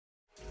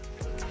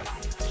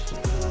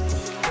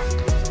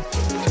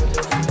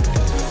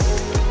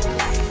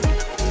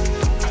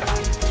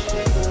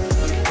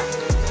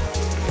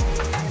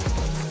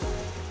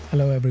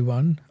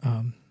everyone.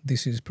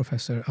 This is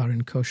Professor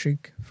Aryan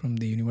Kaushik from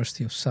the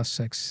University of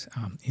Sussex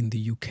in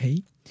the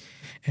UK.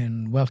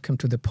 And welcome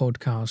to the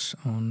podcast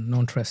on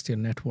non-terrestrial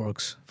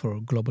networks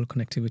for global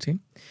connectivity.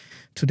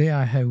 Today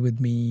I have with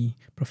me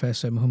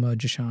Professor Muhammad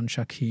Zeeshan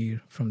Shakir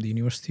from the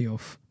University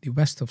of the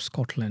West of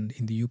Scotland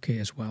in the UK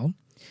as well.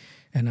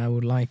 And I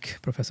would like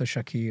Professor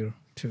Shakir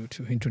to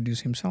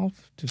introduce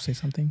himself, to say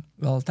something.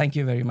 Well, thank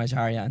you very much,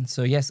 Aryan.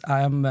 So yes,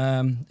 I am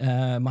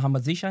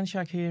Muhammad Zeeshan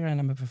Shakir, and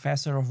I'm a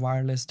professor of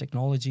wireless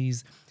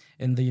technologies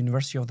in the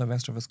University of the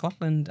West of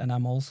Scotland, and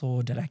I'm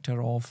also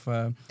director of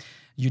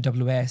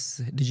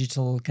UWS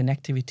Digital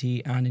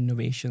Connectivity and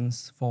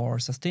Innovations for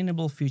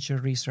Sustainable Future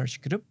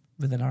Research Group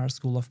within our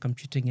School of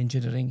Computing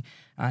Engineering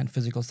and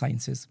Physical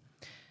Sciences.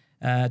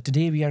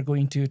 Today we are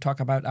going to talk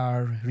about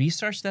our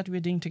research that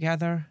we're doing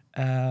together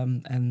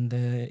and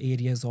the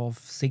areas of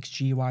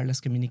 6G wireless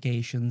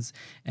communications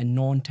and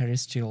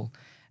non-terrestrial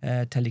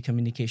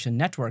telecommunication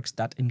networks.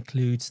 That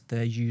includes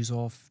the use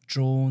of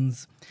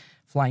drones,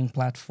 flying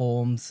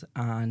platforms,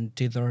 and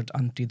tethered,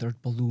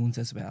 untethered balloons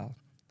as well.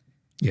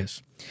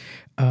 Yes.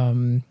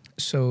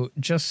 So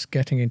just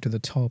getting into the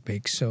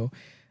topic.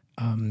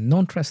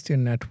 Non-terrestrial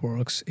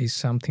networks is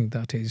something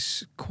that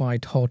is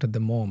quite hot at the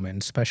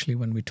moment, especially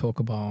when we talk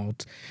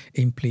about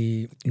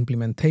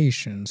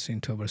implementations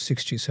into our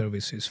 6G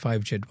services,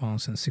 5G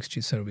advanced and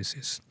 6G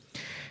services.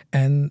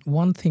 And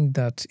one thing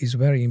that is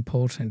very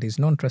important is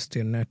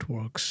non-terrestrial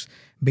networks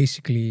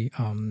basically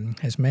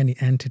has many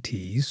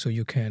entities. So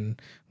you can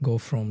go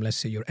from, let's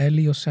say, your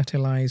LEO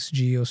satellites,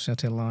 GEO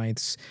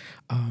satellites,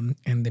 and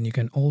then you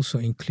can also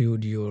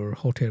include your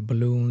hot air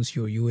balloons,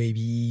 your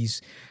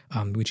UAVs,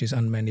 which is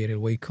unmanned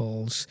aerial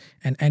vehicles,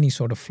 and any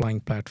sort of flying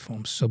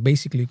platforms. So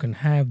basically you can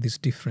have these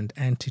different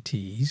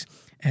entities,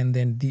 and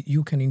then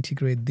you can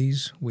integrate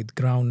these with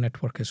ground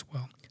network as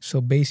well.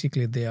 So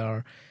basically they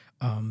are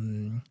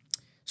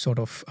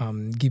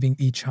giving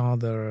each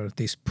other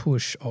this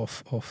push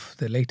of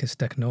the latest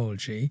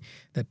technology.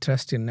 That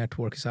terrestrial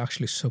network is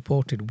actually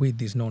supported with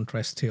these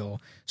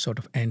non-terrestrial sort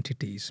of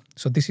entities.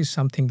 So this is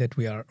something that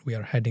we are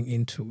heading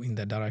into in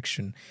that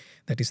direction.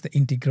 That is the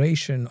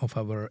integration of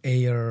our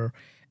air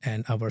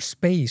and our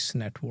space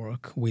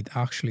network with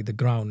actually the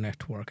ground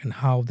network and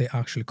how they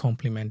actually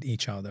complement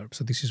each other.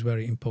 So this is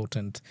very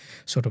important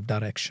sort of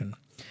direction.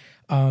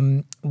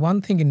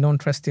 One thing in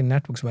non-terrestrial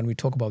networks, when we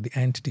talk about the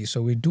entities,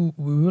 so we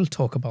will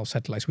talk about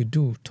satellites. We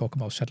do talk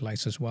about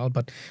satellites as well.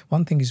 But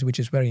one thing which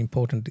is very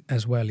important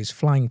as well is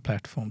flying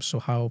platforms. So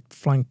how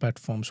flying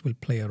platforms will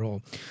play a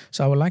role.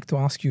 So I would like to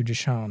ask you,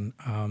 Zeeshan,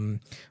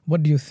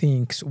 what do you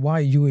think?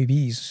 Why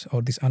UAVs,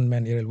 or these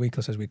unmanned aerial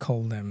vehicles, as we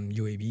call them,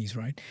 UAVs,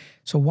 right?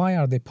 So why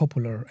are they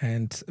popular,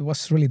 and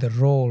what's really the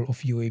role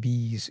of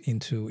UAVs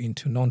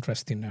into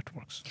non-terrestrial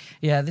networks?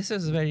 Yeah, this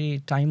is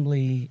very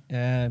timely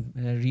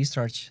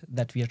research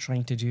that we are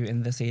trying to do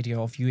in this area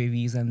of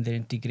UAVs and their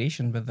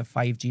integration with the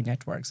 5G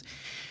networks.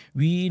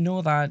 We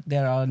know that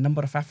there are a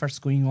number of efforts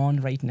going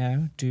on right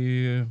now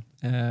to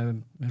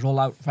roll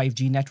out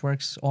 5G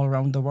networks all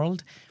around the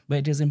world, but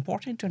it is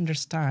important to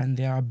understand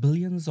there are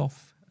billions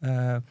of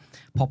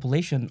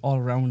population all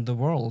around the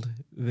world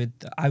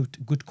without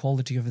good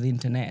quality of the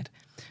internet.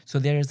 So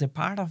there is a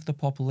part of the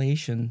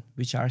population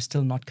which are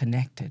still not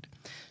connected.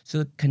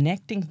 So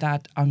connecting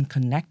that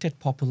unconnected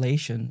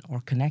population,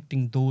 or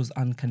connecting those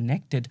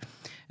unconnected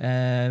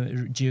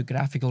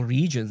geographical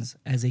regions,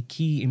 as a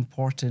key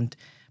important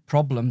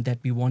problem that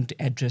we want to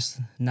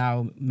address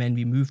now when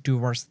we move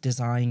towards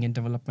design and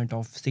development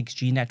of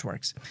 6G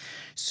networks.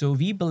 So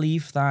we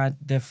believe that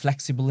the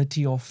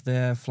flexibility of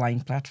the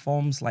flying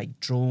platforms like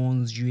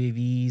drones,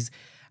 UAVs,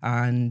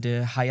 and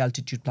high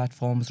altitude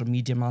platforms or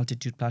medium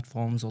altitude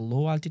platforms or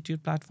low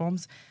altitude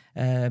platforms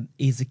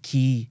is a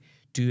key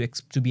to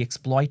be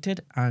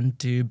exploited and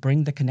to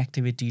bring the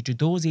connectivity to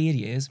those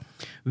areas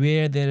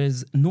where there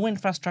is no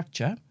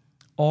infrastructure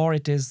or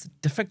it is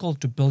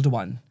difficult to build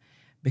one,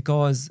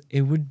 because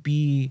it would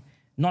be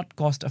not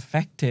cost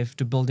effective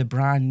to build a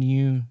brand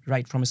new,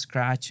 right from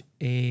scratch,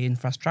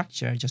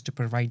 infrastructure just to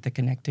provide the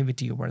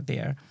connectivity over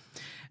there.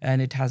 And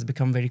it has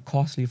become very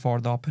costly for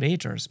the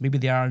operators. Maybe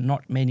there are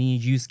not many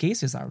use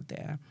cases out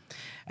there.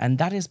 And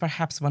that is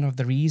perhaps one of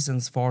the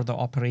reasons for the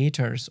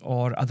operators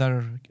or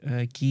other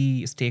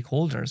key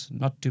stakeholders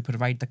not to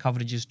provide the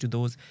coverages to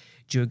those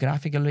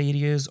geographical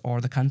areas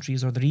or the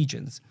countries or the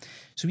regions.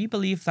 So we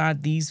believe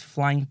that these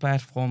flying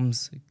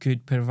platforms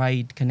could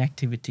provide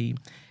connectivity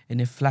in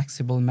a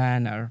flexible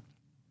manner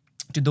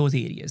to those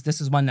areas. This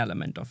is one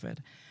element of it.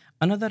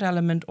 Another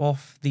element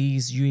of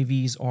these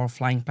UAVs or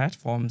flying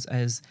platforms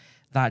is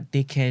that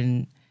they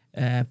can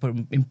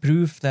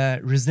improve the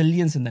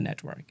resilience in the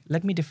network.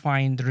 Let me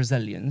define the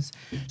resilience.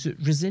 So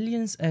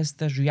resilience is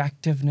the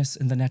reactiveness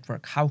in the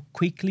network, how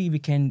quickly we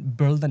can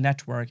build the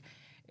network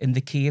in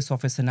the case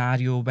of a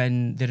scenario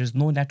when there is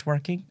no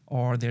networking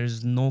or there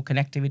is no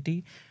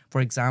connectivity.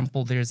 For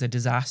example, there is a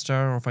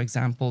disaster, or for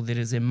example, there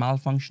is a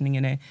malfunctioning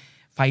in a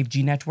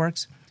 5G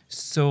networks.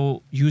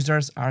 So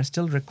users are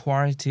still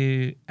required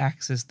to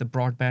access the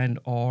broadband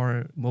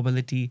or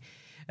mobility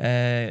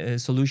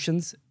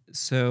solutions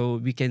So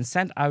we can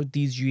send out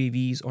these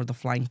UAVs or the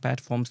flying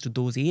platforms to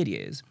those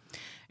areas.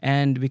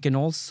 And we can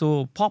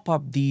also pop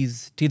up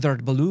these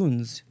tethered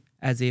balloons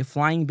as a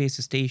flying base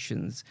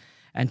stations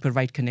and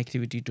provide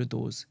connectivity to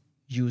those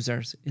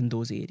users in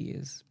those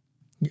areas.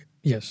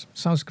 Yes,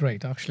 sounds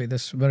great. Actually,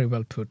 that's very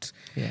well put.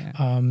 Yeah.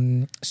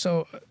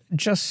 So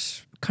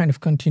just kind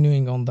of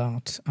continuing on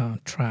that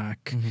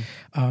track.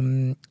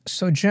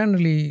 So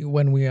generally,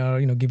 when we are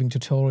giving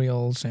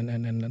tutorials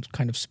and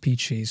kind of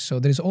speeches, so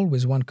there is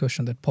always one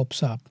question that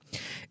pops up: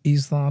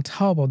 is that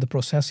how about the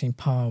processing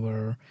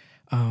power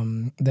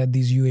that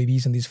these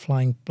UAVs and these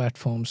flying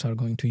platforms are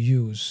going to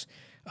use?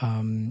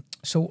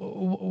 So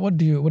what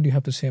do you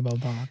have to say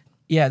about that?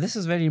 Yeah, this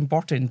is very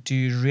important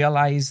to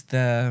realize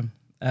the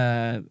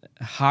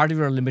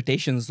hardware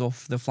limitations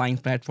of the flying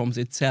platforms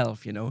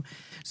itself. So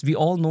we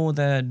all know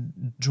the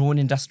drone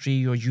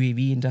industry or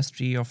UAV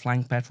industry or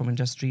flying platform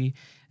industry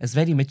is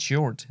very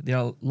matured. There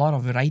are a lot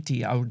of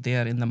variety out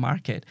there in the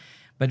market,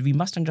 but we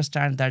must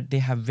understand that they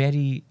have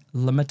very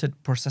limited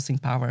processing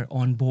power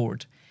on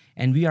board.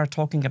 And we are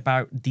talking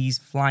about these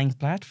flying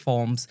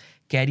platforms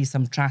carry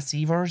some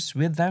transceivers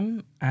with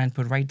them and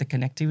provide the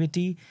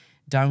connectivity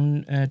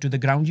down to the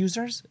ground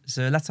users.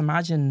 So let's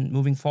imagine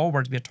moving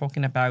forward, we're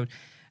talking about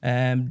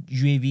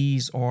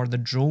UAVs or the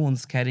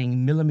drones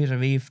carrying millimeter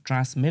wave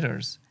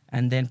transmitters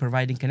and then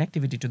providing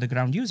connectivity to the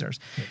ground users.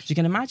 Yes. So you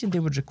can imagine they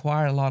would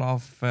require a lot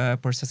of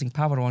processing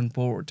power on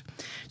board.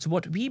 So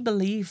what we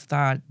believe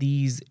that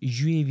these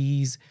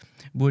UAVs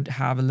would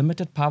have a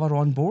limited power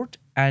on board,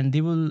 and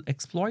they will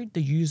exploit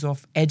the use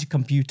of edge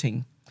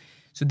computing.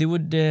 So they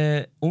would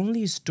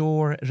only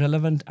store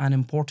relevant and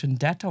important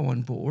data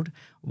on board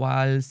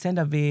while send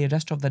away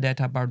rest of the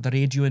data about the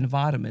radio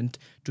environment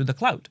to the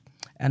cloud.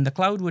 And the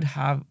cloud would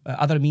have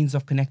other means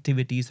of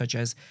connectivity, such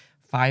as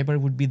fiber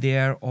would be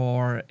there,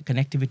 or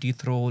connectivity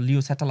through LEO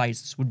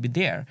satellites would be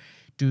there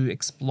to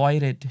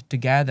exploit it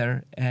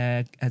together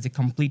as a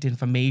complete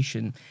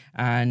information,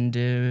 and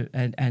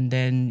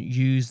then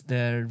use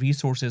the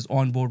resources,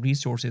 onboard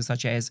resources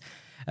such as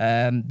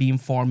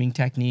beamforming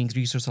techniques,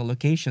 resource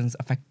allocations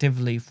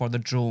effectively for the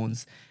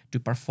drones to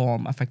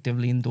perform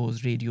effectively in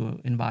those radio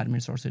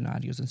environments or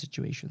scenarios and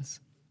situations.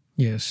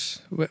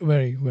 Yes,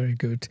 very, very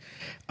good.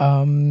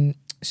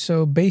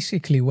 So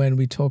basically, when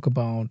we talk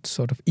about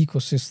sort of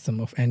ecosystem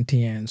of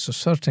NTNs, so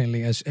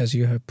certainly, as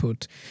you have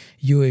put,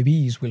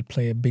 UAVs will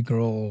play a big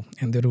role,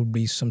 and there will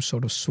be some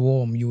sort of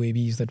swarm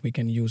UAVs that we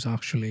can use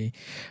actually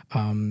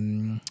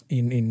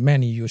in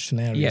many use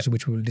scenarios,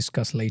 which we will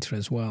discuss later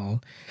as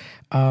well.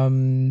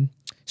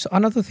 So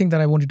another thing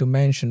that I wanted to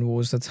mention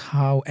was that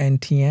how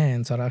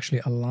NTNs are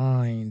actually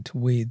aligned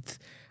with,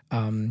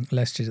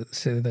 let's just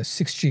say, the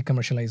 6G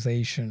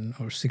commercialization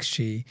or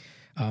 6G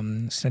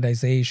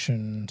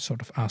standardization sort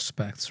of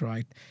aspects,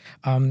 right?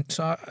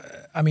 So,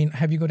 I mean,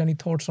 have you got any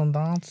thoughts on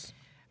that?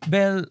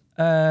 Well,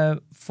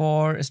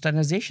 for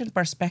standardization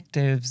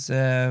perspectives,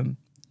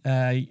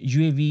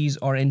 UAVs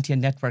or NTN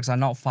networks are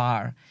not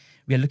far.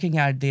 We are looking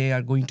at they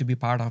are going to be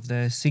part of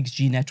the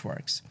 6G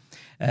networks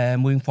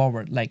moving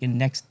forward, like in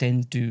next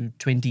 10 to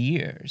 20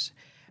 years.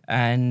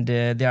 And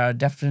there are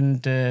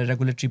different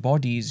regulatory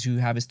bodies who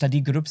have study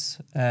groups.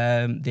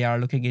 They are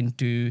looking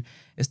into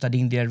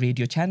studying their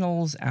radio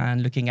channels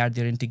and looking at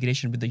their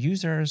integration with the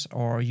users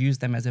or use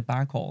them as a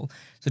backhaul.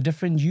 So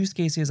different use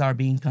cases are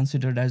being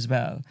considered as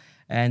well.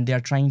 And they are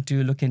trying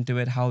to look into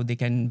it, how they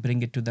can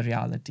bring it to the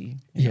reality.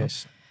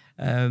 Yes.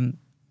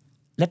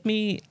 Let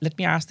me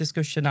ask this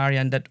question,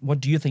 Aryan, that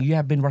what do you think? You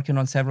have been working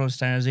on several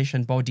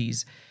standardization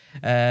bodies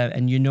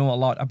and you know a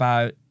lot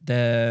about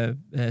the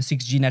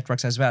 6G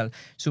networks as well.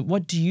 So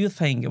what do you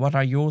think, what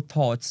are your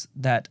thoughts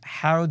that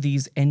how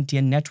these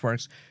NTN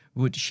networks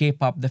would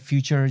shape up the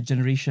future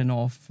generation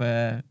of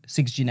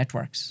 6G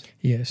networks?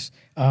 Yes.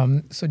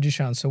 So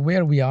Zeeshan, so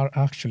where we are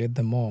actually at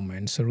the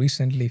moment, so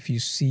recently if you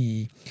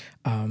see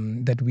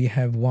that we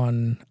have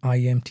one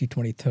IMT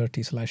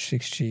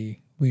 2030/6G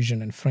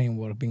vision and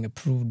framework being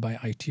approved by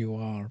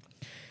ITOR.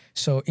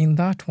 So in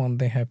that one,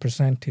 they have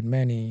presented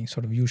many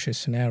sort of use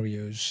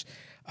scenarios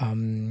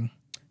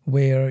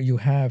where you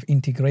have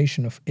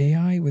integration of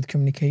AI with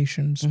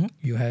communications,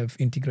 you have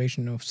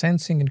integration of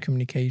sensing and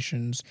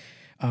communications,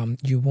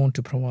 you want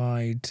to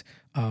provide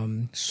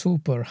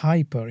super,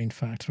 hyper, in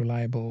fact,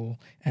 reliable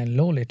and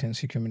low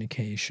latency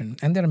communication.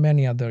 And there are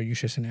many other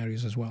use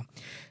scenarios as well.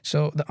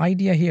 So the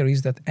idea here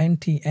is that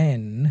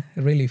NTN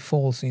really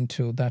falls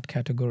into that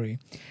category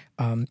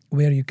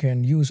where you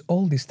can use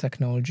all these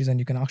technologies and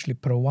you can actually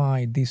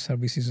provide these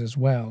services as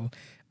well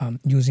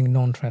using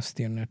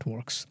non-terrestrial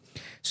networks.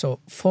 So,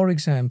 for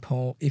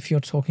example, if you're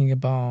talking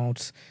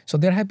about, so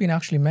there have been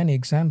actually many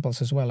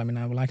examples as well. I mean,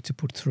 I would like to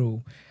put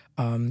through.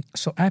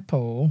 So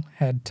Apple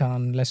had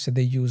done, let's say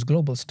they use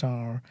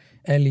Globalstar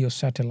LEO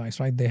satellites,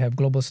 right? They have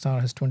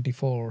Globalstar has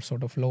 24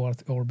 sort of low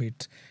Earth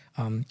orbit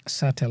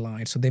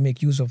satellites. So they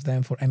make use of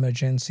them for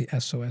emergency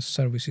SOS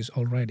services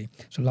already.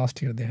 So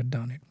last year they had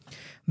done it.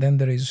 Then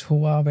there is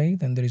Huawei,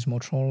 then there is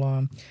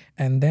Motorola,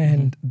 and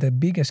then the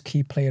biggest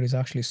key player is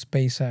actually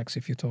SpaceX,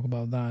 if you talk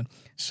about that.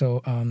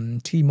 So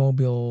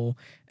T-Mobile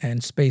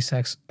and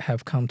SpaceX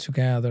have come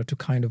together to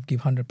kind of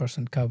give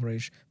 100%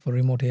 coverage for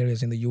remote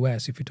areas in the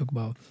US, if you talk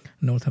about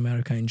North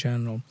America in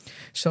general.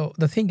 So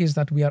the thing is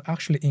that we are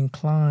actually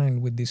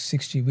inclined with this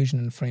 6G vision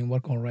and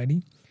framework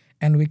already.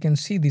 And we can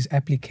see these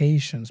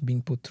applications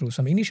being put through.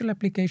 Some initial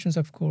applications,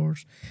 of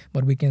course,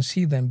 but we can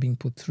see them being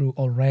put through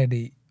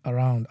already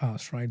around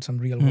us, right? Some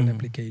real-world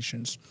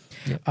applications.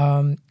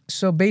 Yep.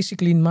 So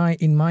basically, in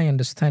my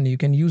understanding, you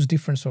can use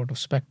different sort of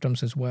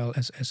spectrums as well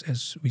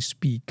as we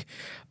speak.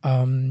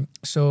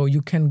 So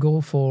you can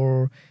go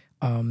for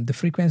the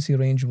frequency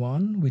range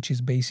 1, which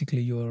is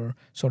basically your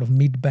sort of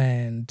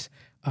mid-band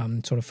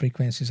sort of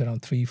frequencies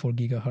around 3-4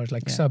 gigahertz,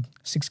 like sub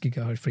 6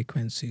 gigahertz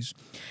frequencies.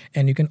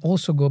 And you can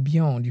also go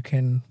beyond. You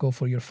can go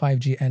for your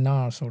 5G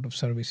NR sort of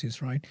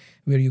services, right?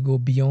 Where you go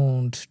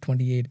beyond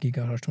 28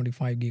 gigahertz,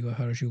 25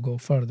 gigahertz, you go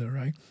further,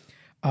 right?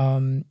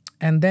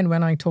 And then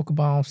when I talk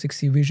about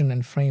 6G vision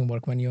and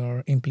framework, when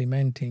you're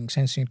implementing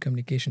sensing and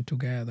communication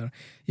together,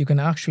 you can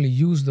actually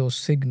use those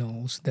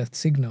signals, that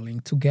signaling,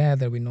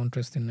 together with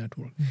non-terrestrial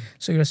network.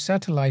 So your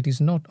satellite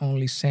is not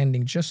only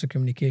sending just a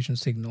communication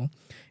signal,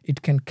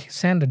 it can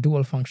send a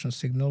dual function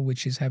signal,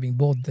 which is having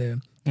both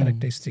the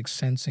characteristics,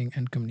 sensing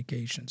and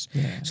communications.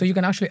 Yeah. So you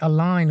can actually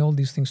align all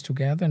these things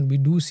together, and we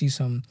do see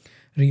some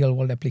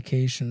real-world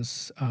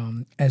applications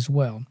as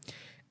well.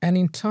 And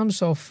in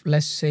terms of,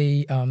 let's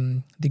say,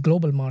 the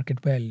global market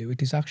value,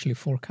 it is actually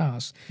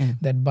forecast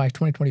that by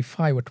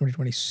 2025 or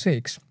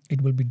 2026,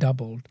 it will be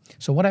doubled.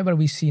 So whatever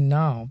we see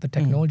now, the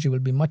technology will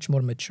be much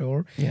more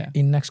mature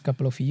in next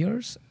couple of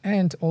years.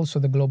 And also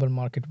the global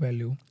market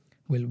value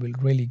will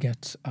really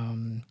get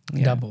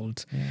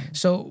doubled. Yeah.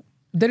 So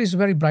there is a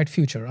very bright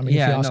future. I mean,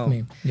 if you ask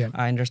me. Yeah,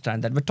 I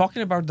understand that. But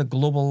talking about the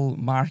global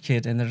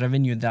market and the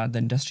revenue that the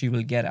industry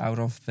will get out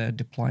of the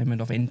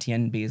deployment of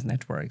NTN-based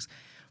networks,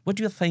 what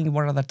do you think,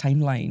 what are the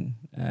timeline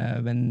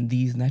when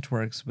these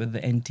networks with the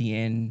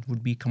NTN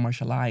would be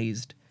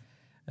commercialized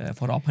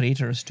for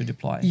operators to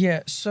deploy?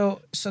 Yeah,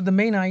 so the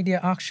main idea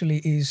actually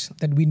is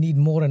that we need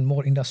more and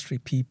more industry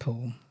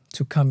people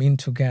to come in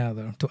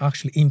together to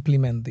actually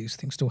implement these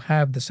things, to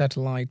have the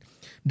satellite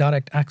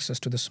direct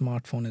access to the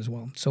smartphone as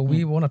well. So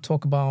we want to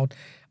talk about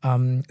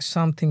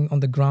something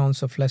on the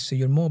grounds of, let's say,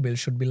 your mobile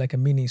should be like a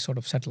mini sort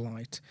of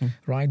satellite,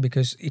 right?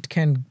 Because it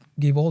can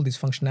give all these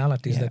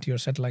functionalities that your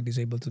satellite is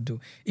able to do.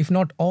 If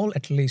not all,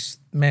 at least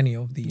many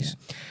of these.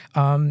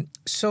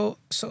 So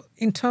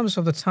in terms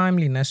of the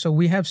timeliness, so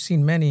we have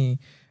seen many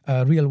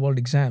real-world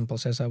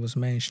examples, as I was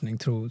mentioning,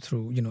 through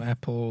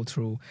Apple,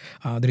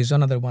 there is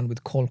another one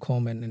with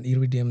Qualcomm and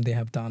Iridium. They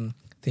have done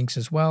things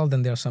as well.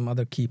 Then there are some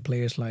other key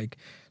players like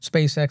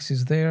SpaceX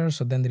is there.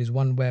 So then there is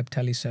OneWeb,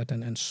 Telesat,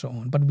 and so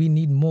on. But we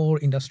need more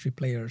industry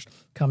players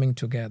coming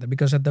together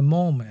because at the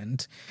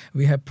moment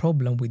we have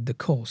problem with the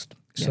cost.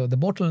 So the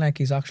bottleneck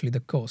is actually the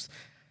cost.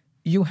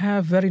 You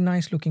have very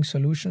nice looking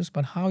solutions,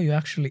 but how you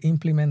actually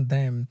implement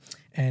them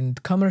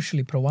and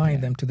commercially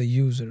provide them to the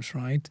users,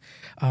 right?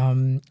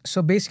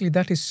 So basically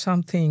that is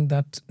something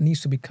that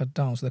needs to be cut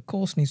down. So the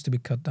cost needs to be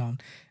cut down.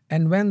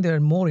 And when there are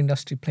more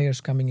industry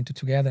players coming into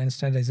together and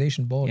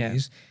standardization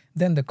bodies,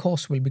 then the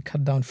cost will be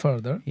cut down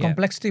further.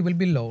 Complexity will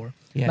be lower.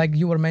 Like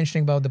you were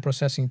mentioning about the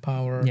processing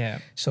power.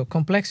 So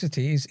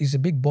complexity is a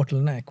big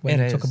bottleneck when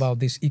you talk about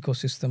this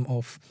ecosystem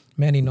of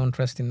many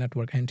non-terrestrial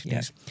network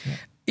entities.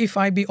 If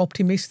I be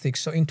optimistic,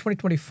 so in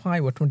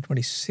 2025 or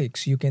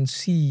 2026, you can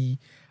see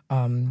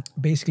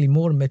basically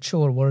more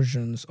mature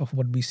versions of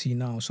what we see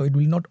now. So it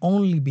will not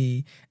only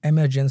be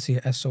emergency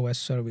SOS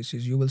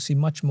services, you will see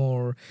much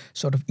more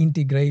sort of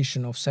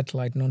integration of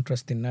satellite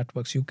non-terrestrial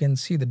networks. You can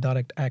see the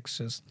direct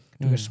access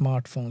to your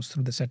smartphones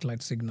through the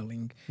satellite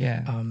signaling.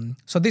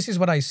 So this is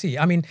what I see.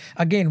 I mean,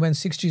 again, when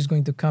 6G is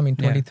going to come in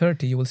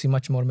 2030, you will see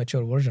much more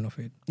mature version of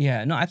it.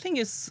 I think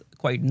it's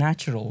quite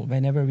natural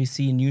whenever we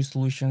see new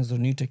solutions or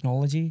new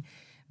technology.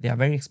 They are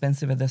very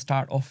expensive at the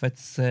start of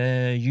its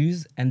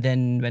use, and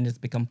then when it's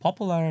become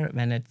popular,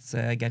 when it's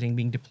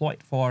being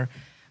deployed for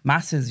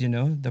masses,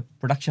 the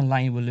production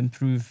line will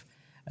improve,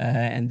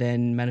 and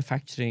then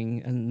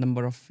manufacturing a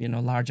number of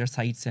larger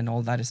sites and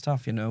all that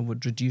stuff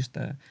would reduce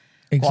the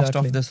cost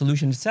of the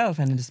solution itself,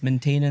 and its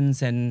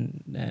maintenance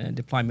and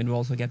deployment will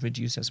also get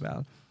reduced as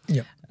well.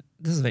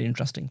 This is very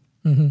interesting.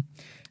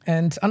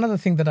 And another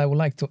thing that I would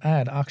like to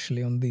add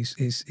actually on this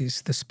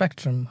is the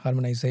spectrum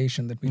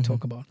harmonization that we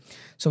talk about.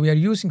 So we are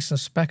using some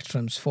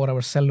spectrums for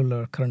our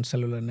current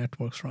cellular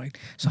networks, right?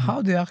 So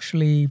how do you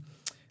actually,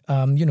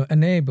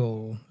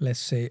 enable, let's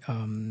say,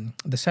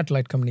 the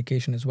satellite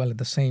communication as well at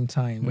the same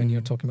time when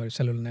you're talking about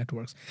cellular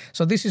networks?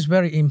 So this is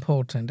very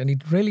important, and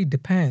it really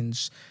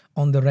depends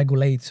on the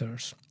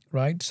regulators,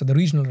 right? So the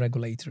regional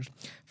regulators.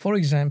 For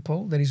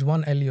example, there is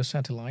one LEO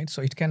satellite,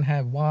 so it can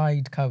have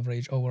wide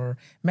coverage over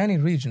many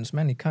regions,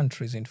 many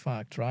countries, in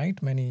fact,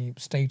 right? Many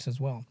states as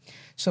well.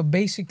 So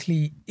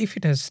basically, if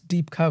it has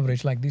deep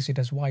coverage like this, it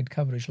has wide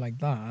coverage like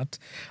that,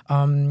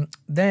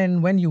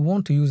 then when you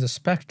want to use the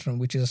spectrum,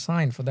 which is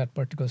assigned for that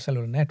particular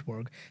cellular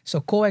network, so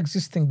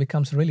coexisting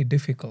becomes really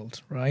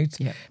difficult, right?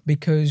 Yeah.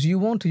 Because you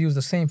want to use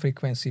the same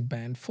frequency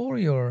band for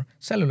your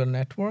cellular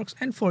networks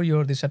and for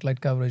the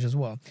satellite coverage as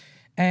well.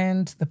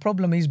 And the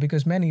problem is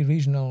because many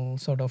regional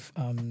sort of,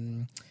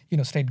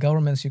 state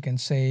governments, you can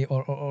say,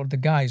 or the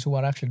guys who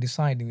are actually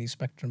deciding these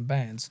spectrum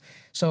bands.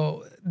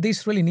 So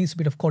this really needs a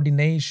bit of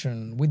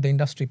coordination with the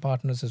industry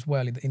partners as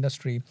well, the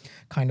industry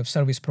kind of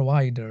service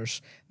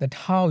providers, that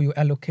how you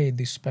allocate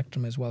this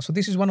spectrum as well. So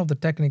this is one of the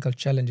technical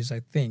challenges,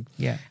 I think,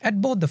 at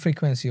both the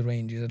frequency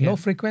ranges, at low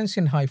frequency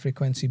and high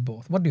frequency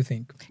both. What do you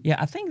think? Yeah,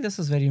 I think this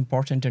is very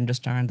important to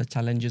understand the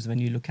challenges when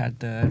you look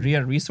at the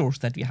real resource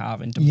that we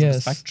have in terms of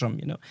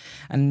spectrum,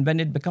 And when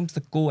it becomes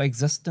the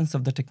coexistence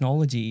of the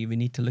technology, we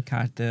need to look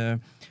at the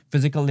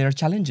physical layer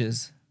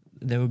challenges.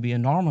 There will be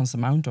enormous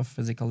amount of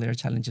physical layer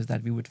challenges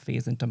that we would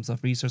face in terms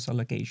of resource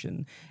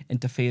allocation,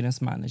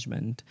 interference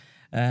management,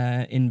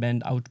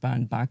 in-band,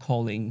 out-band,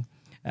 backhauling,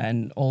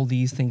 and all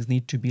these things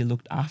need to be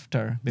looked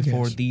after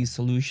before these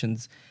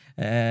solutions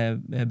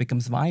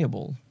becomes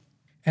viable.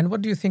 And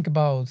what do you think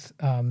about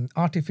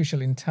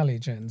artificial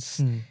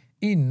intelligence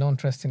in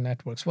non-terrestrial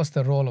networks? What's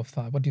the role of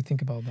that? What do you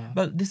think about that?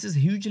 Well, this is a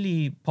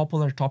hugely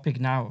popular topic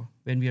now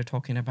when we are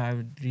talking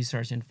about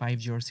research in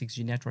 5G or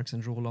 6G networks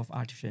and role of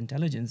artificial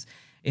intelligence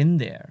in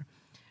there.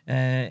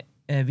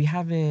 We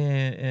have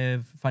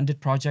a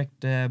funded project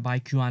by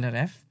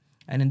QNRF.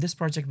 And in this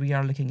project, we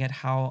are looking at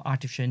how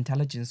artificial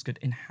intelligence could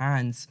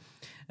enhance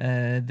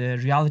the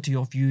reality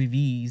of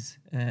UAVs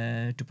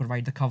to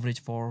provide the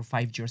coverage for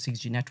 5G or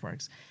 6G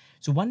networks.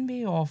 So one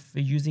way of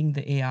using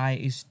the AI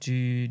is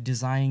to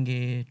design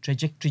a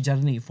trajectory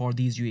journey for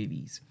these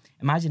UAVs.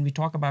 Imagine, we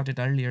talked about it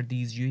earlier,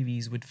 these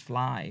UAVs would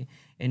fly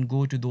and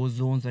go to those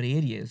zones or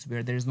areas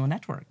where there is no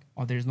network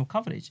or there is no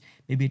coverage.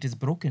 Maybe it is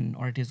broken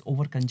or it is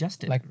over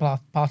congested. Like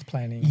path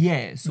planning.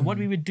 Yeah. So what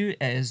we would do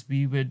is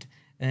we would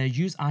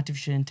use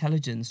artificial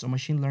intelligence or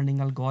machine learning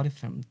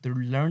algorithm to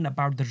learn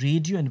about the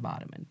radio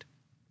environment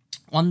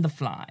on the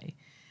fly.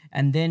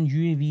 And then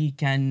UAV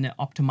can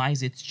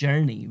optimize its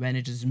journey when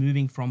it is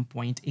moving from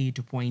point A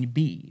to point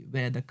B,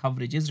 where the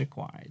coverage is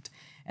required,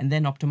 and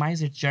then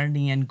optimize its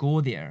journey and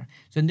go there.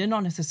 So they're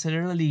not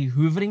necessarily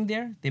hovering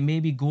there. They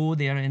maybe go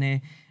there in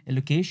a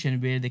location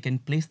where they can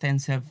place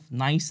themselves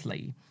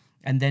nicely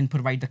and then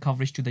provide the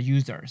coverage to the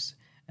users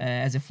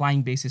as a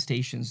flying base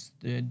stations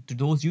to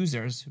those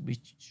users,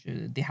 which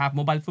they have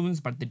mobile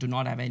phones, but they do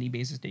not have any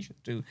base stations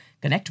to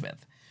connect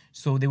with.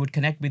 So they would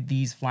connect with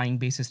these flying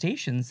base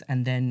stations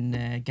and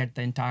then get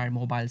the entire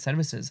mobile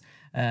services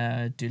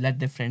to let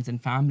their friends and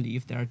family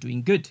if they are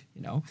doing good,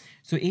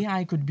 So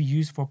AI could be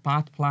used for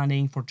path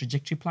planning, for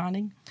trajectory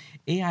planning.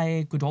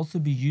 AI could also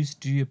be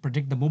used to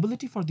predict the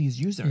mobility for these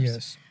users.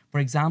 Yes. For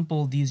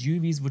example, these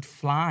UAVs would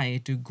fly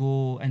to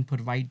go and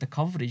provide the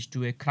coverage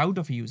to a crowd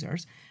of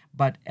users,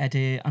 but at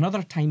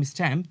another time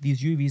stamp,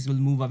 these UAVs will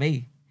move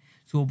away.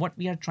 So what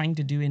we are trying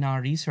to do in our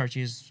research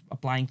is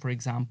applying, for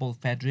example,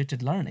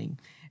 federated learning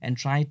and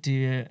try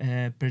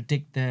to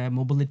predict the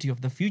mobility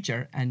of the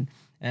future and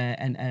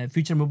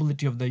future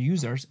mobility of the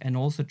users, and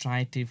also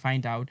try to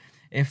find out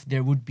if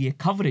there would be a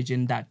coverage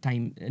in that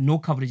time, no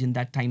coverage in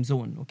that time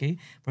zone, okay?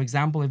 For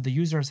example, if the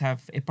users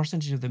have a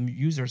percentage of the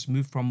users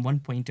move from one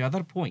point to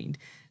other point,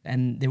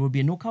 and there will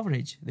be no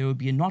coverage, there will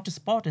be not a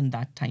spot in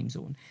that time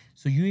zone.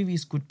 So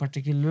UAVs could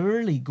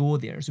particularly go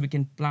there. So we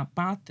can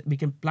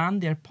plan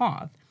their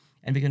path,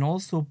 and we can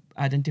also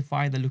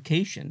identify the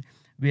location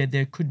where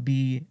there could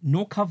be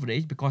no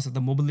coverage because of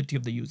the mobility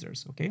of the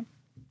users, okay?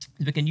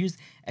 We can use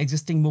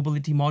existing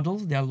mobility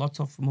models. There are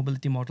lots of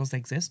mobility models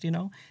exist,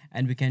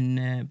 and we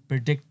can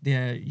predict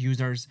the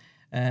users'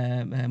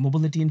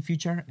 mobility in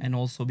future, and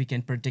also we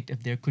can predict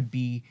if there could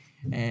be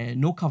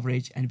no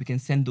coverage, and we can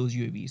send those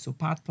UAVs. So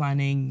path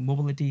planning,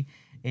 mobility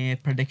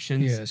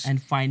predictions,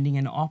 and finding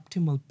an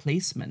optimal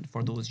placement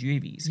for those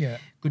UAVs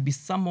could be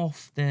some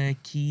of the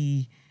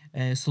key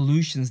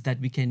solutions that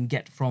we can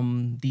get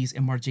from these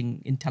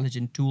emerging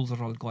intelligent tools or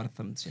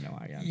algorithms,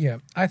 Aryan. Yeah,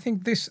 I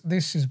think this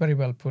is very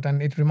well put,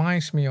 and it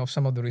reminds me of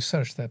some of the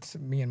research that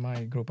me and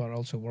my group are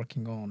also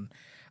working on.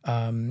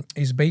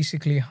 Is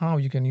basically how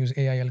you can use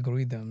AI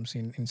algorithms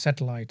in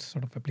satellite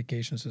sort of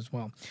applications as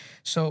well.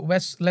 So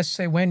let's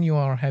say when you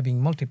are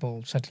having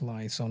multiple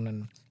satellites on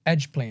an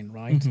edge plane,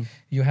 right?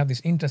 You have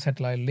these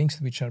inter-satellite links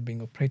which are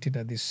being operated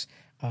at this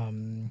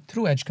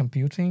through edge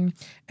computing,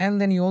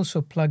 and then you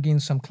also plug in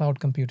some cloud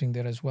computing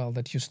there as well,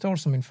 that you store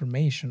some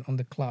information on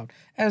the cloud,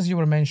 as you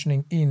were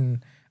mentioning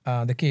in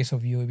the case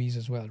of UAVs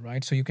as well,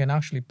 right? So you can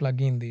actually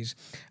plug in these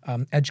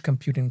edge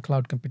computing,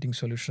 cloud computing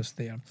solutions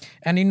there.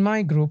 And in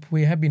my group,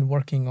 we have been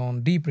working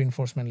on deep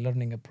reinforcement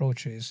learning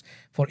approaches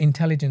for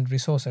intelligent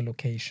resource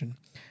allocation.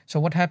 So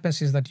what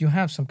happens is that you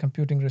have some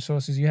computing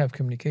resources, you have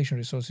communication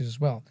resources as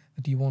well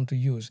that you want to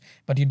use,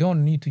 but you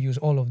don't need to use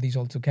all of these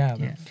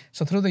altogether. Yeah.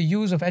 So through the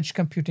use of edge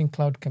computing,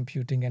 cloud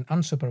computing, and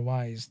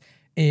unsupervised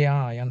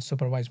AI,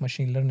 unsupervised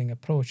machine learning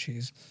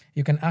approaches,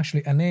 you can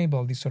actually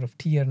enable this sort of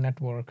tier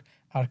network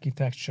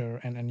architecture,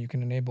 and you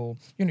can enable,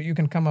 you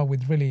can come up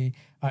with really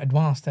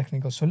advanced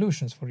technical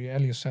solutions for your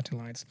LEO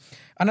satellites.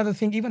 Another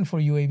thing, even for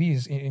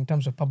UAVs in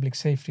terms of public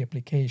safety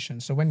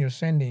applications. So when you're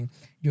sending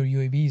your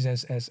UAVs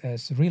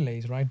as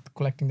relays, right,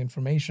 collecting the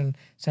information,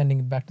 sending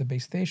it back to the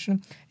base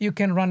station, you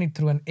can run it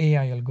through an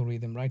AI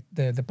algorithm, right?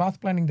 The path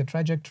planning, the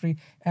trajectory,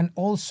 and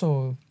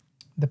also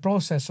the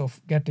process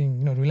of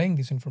getting, relaying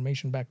this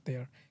information back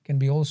there can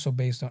be also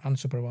based on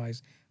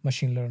unsupervised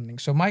machine learning.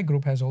 So my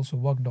group has also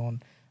worked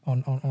on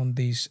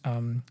these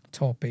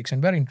topics,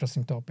 and very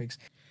interesting topics.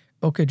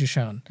 Okay,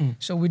 Zeeshan.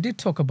 So we did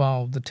talk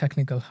about the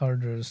technical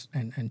hurdles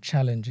and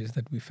challenges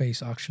that we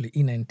face actually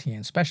in NTN,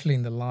 especially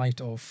in the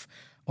light of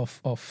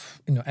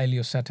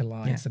LEO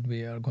satellites that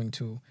we are going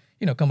to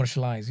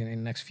commercialize in the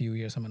next few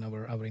years. I mean,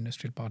 our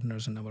industrial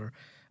partners and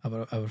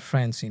our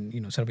friends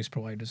in service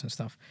providers and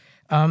stuff.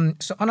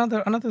 So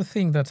another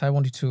thing that I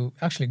wanted to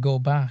actually go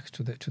back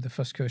to the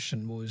first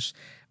question was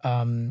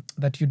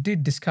that you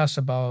did discuss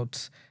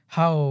about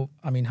how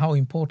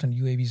important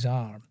UAVs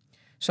are.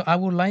 So I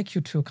would like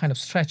you to kind of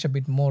stretch a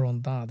bit more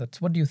on that.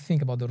 That's what do you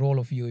think about the role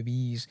of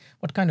UAVs?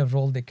 What kind of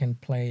role they can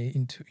play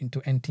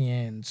into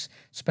NTNs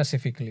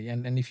specifically?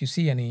 And if you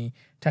see any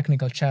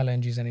technical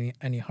challenges and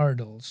any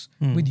hurdles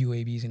with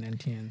UAVs in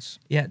NTNs?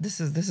 Yeah,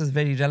 this is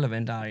very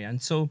relevant, Aryan.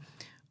 So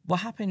what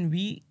happened,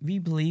 we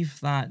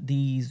believe that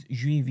these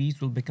UAVs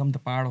will become the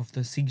part of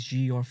the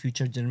 6G or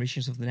future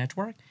generations of the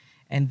network.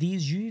 And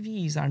these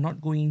UAVs are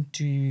not going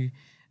to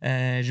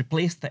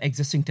replace the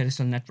existing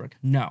terrestrial network.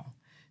 No.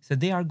 So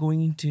they are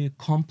going to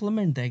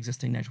complement the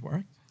existing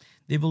network.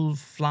 They will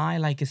fly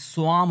like a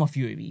swarm of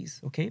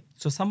UAVs, okay?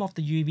 So some of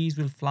the UAVs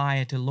will fly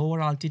at a lower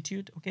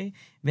altitude, okay,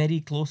 very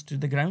close to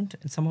the ground.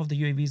 And some of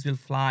the UAVs will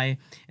fly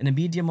in a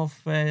medium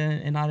of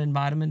in our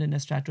environment, in a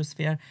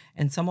stratosphere.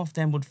 And some of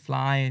them would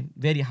fly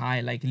very high,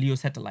 like LEO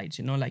satellites,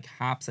 like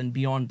HAPS and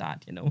beyond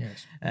that,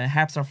 Yes.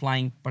 HAPS are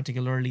flying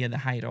particularly at the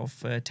height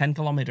of 10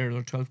 kilometers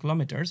or 12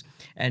 kilometers,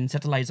 and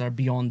satellites are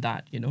beyond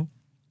that,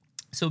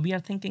 So we are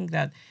thinking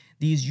that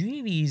these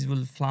UAVs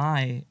will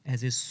fly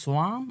as a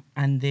swarm,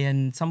 and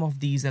then some of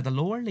these at the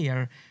lower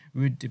layer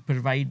would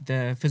provide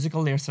the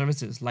physical layer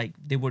services, like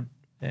they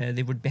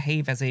would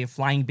behave as a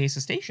flying base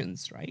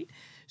stations, right?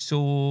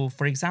 So,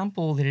 for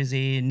example, there is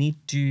a need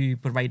to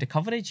provide a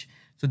coverage.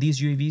 So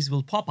these UAVs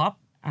will pop up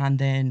and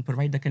then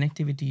provide the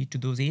connectivity to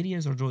those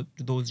areas or to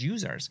those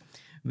users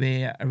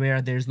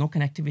where there's no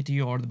connectivity,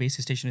 or the base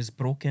station is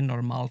broken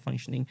or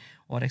malfunctioning,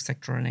 or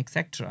etc. and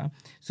etc.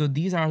 So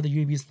these are the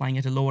UAVs flying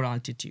at a lower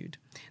altitude.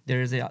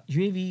 There is a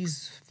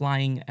UAVs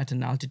flying at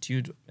an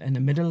altitude in the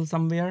middle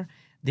somewhere.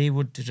 They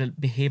would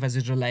behave as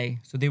a relay.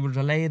 So they would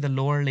relay the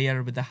lower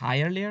layer with the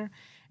higher layer.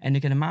 And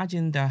you can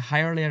imagine the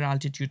higher layer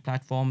altitude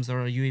platforms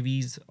or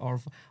UAVs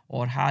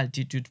or high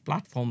altitude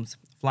platforms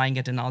flying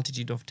at an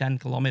altitude of 10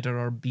 kilometers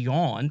or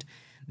beyond.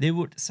 They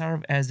would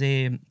serve as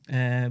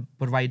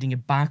providing a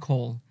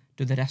backhaul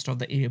to the rest of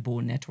the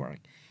airborne network.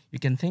 You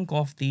can think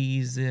of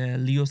these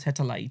LEO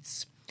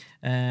satellites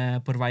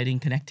providing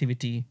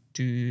connectivity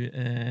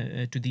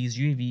to these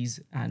UAVs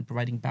and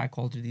providing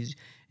backhaul to these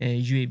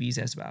UAVs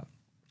as well.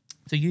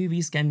 So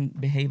UAVs can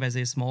behave as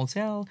a small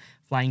cell,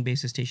 flying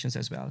base stations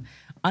as well.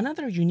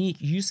 Another unique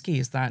use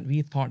case that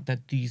we thought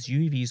that these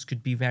UAVs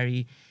could be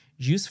very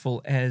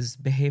useful is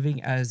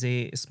behaving as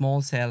a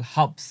small cell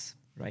hubs,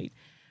 right?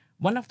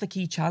 One of the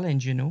key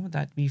challenge,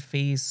 that we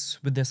face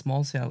with the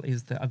small cell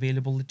is the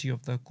availability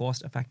of the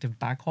cost-effective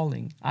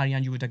backhauling.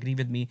 Aryan, you would agree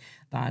with me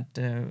that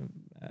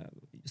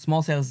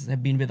small cells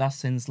have been with us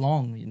since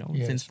long,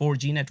 Yes. since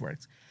 4G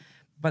networks.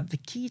 But the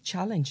key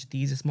challenge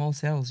these small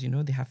cells,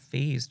 they have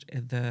faced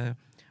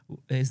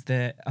is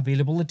the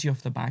availability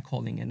of the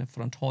backhauling and the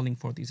front hauling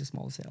for these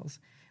small cells.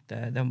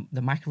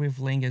 The microwave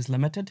link is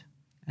limited,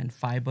 and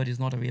fiber is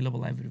not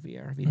available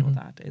everywhere. We know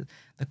that.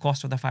 The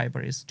cost of the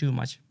fiber is too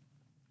much,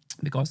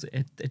 because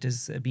it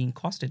is being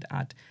costed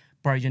at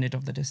per unit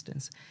of the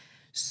distance.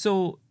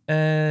 So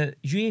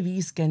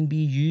UAVs can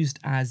be used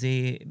as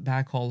a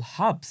backhaul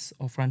hubs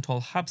or front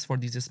haul hubs for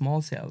these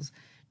small cells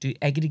to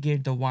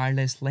aggregate the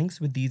wireless links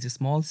with these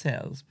small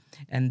cells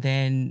and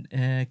then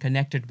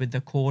connect it with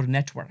the core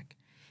network.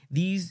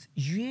 These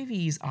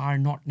UAVs are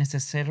not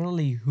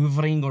necessarily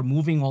hovering or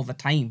moving all the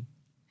time.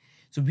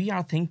 So we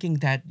are thinking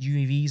that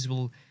UAVs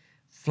will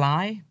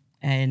fly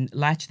and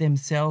latch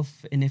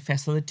themselves in a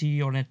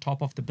facility or on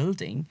top of the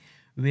building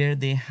where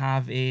they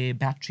have a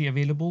battery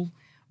available,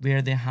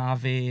 where they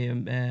have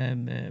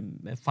a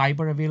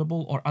fiber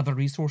available or other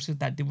resources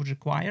that they would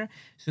require.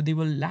 So they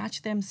will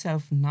latch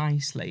themselves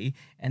nicely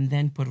and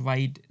then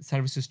provide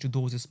services to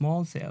those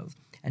small cells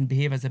and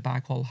behave as a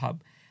backhaul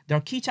hub. There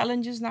are key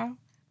challenges now.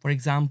 For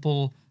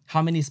example,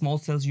 how many small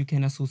cells you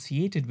can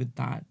associate it with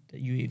that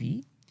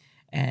UAV,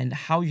 and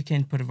how you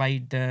can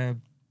provide the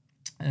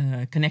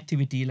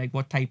connectivity, like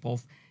what type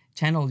of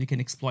channel you can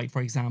exploit.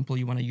 For example,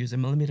 you want to use a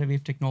millimeter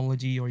wave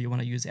technology, or you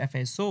want to use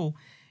FSO.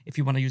 If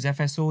you want to use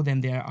FSO,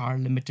 then there are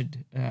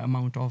limited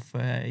amount of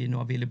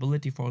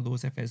availability for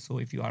those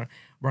FSO. If you are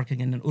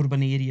working in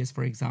urban areas,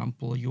 for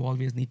example, you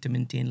always need to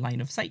maintain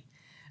line of sight.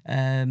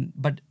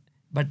 But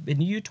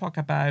when you talk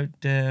about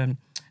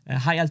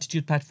high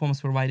altitude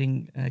platforms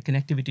providing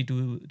connectivity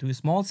to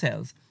small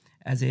cells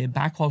as a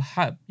backhaul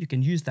hub, you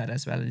can use that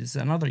as well. It's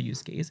another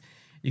use case.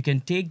 You can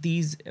take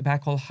these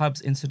backhaul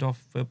hubs, instead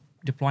of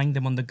deploying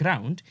them on the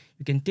ground,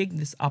 you can take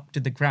this up to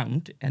the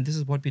ground. And this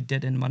is what we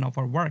did in one of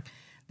our work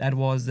that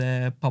was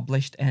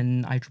published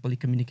in IEEE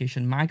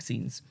Communication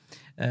magazines.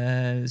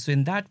 So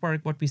in that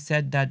work, what we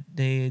said that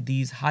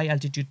these high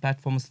altitude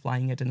platforms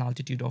flying at an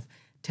altitude of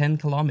 10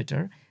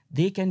 kilometer,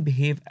 they can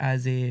behave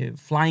as a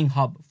flying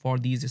hub for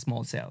these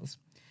small cells.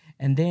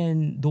 And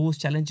then those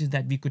challenges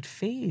that we could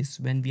face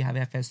when we have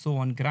FSO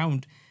on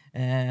ground,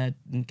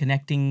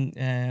 connecting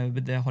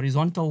with the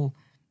horizontal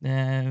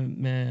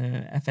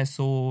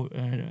FSO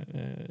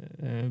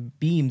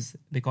beams,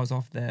 because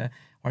of the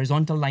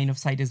horizontal line of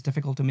sight is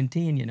difficult to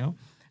maintain,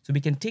 So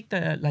we can take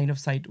the line of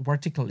sight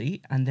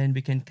vertically, and then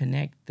we can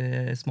connect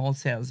the small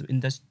cells in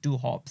just 2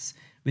 hops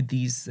with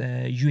these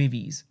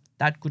UAVs.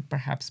 That could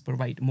perhaps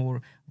provide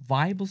more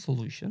viable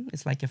solution.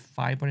 It's like a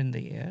fiber in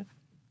the air,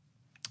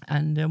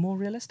 and more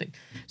realistic.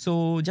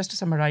 So just to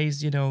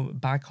summarize,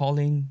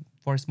 backhauling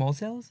for small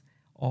cells,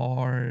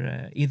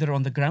 or either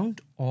on the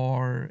ground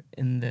or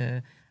in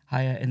the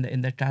higher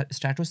in the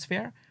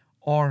stratosphere,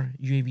 or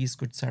UAVs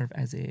could serve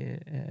as a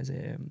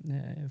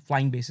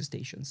flying base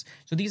stations.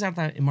 So these are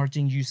the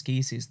emerging use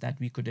cases that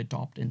we could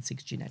adopt in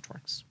 6G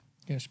networks.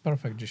 Yes,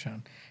 perfect,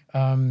 Zeeshan.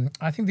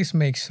 I think this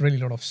makes really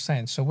a lot of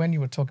sense. So when you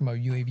were talking about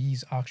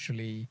UAVs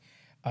actually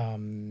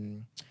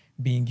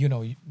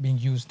being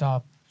used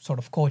up, sort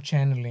of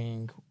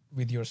co-channeling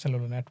with your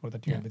cellular network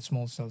that you have with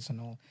small cells and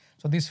all.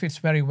 So this fits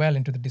very well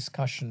into the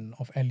discussion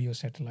of LEO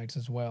satellites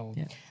as well,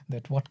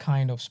 that what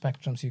kind of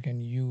spectrums you can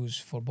use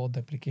for both the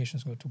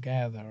applications go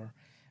together,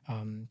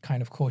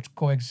 kind of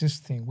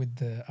coexisting with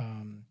the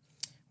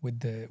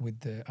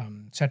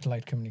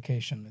satellite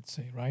communication, let's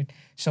say, right?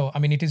 So, I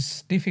mean, it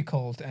is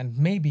difficult and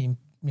maybe,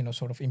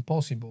 sort of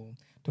impossible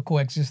to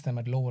coexist them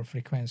at lower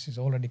frequencies,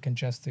 already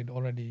congested,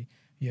 already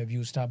you have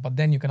used up, but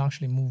then you can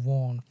actually move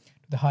on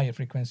to the higher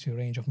frequency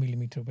range of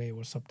millimeter wave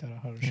or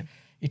sub-terahertz. Yeah.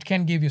 It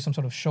can give you some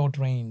sort of short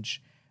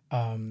range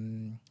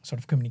sort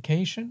of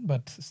communication,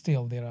 but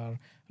still there are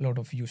a lot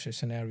of usage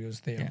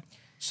scenarios there. Yeah.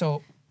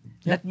 So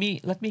let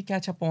me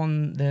catch up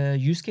on the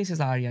use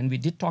cases, Aryan. We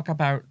did talk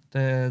about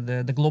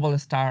the global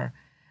star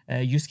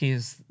use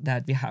case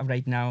that we have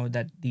right now,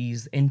 that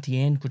these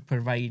NTN could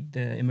provide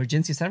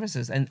emergency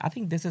services. And I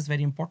think this is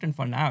very important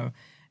for now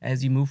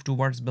as you move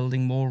towards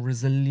building more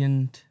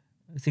resilient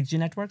 6G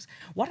networks.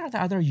 What are the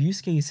other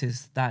use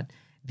cases that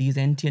these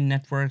NTN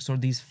networks or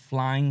these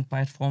flying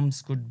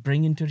platforms could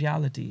bring into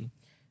reality?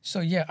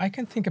 So yeah, I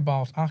can think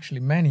about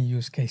actually many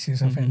use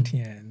cases of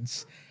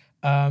NTNs.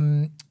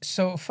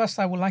 So first,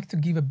 I would like to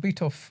give a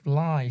bit of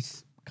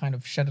light, kind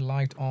of shed a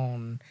light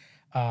on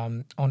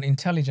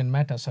intelligent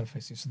meta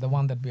surfaces, the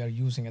one that we are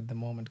using at the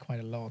moment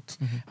quite a lot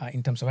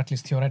in terms of at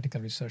least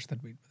theoretical research that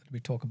we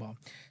talk about.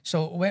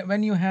 So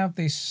when you have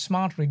this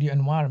smart radio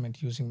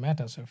environment using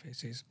meta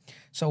surfaces,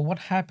 so what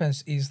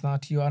happens is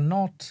that you are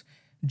not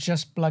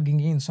just plugging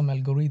in some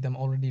algorithm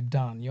already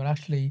done. You're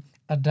actually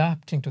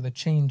adapting to the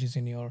changes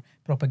in your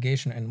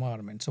propagation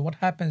environment. So what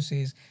happens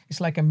is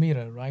it's like a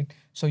mirror, right?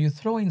 So you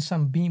throw in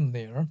some beam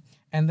there,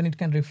 and then it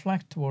can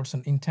reflect towards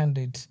an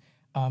intended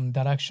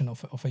direction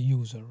of a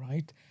user,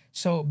 right?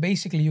 So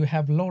basically you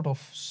have a lot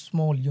of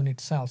small unit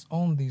cells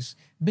on this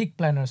big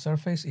planar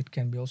surface. It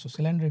can be also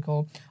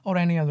cylindrical or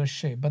any other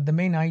shape. But the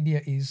main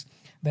idea is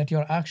that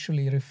you're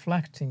actually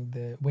reflecting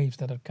the waves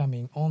that are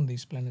coming on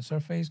this planar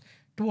surface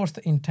towards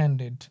the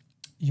intended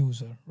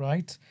user,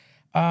 right?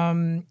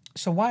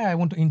 So why I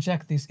want to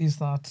inject this is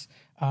that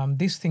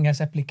this thing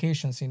has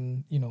applications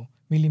in,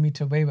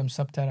 millimeter wave and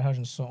sub-terahertz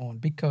and so on.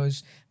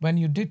 Because when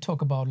you did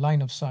talk about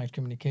line of sight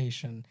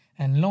communication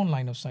and long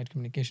line of sight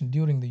communication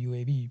during the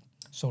UAV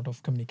sort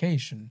of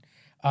communication,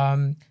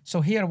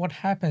 so here what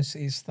happens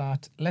is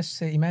that, let's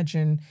say,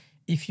 imagine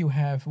if you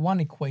have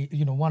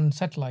one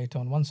satellite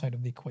on one side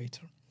of the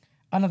equator,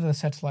 another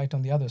satellite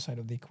on the other side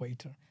of the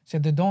equator. So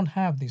they don't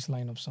have this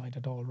line of sight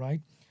at all,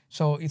 right?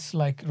 So it's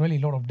like really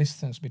a lot of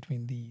distance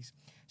between these.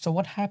 So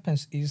what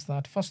happens is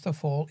that, first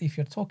of all, if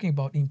you're talking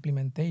about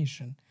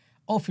implementation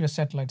of your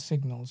satellite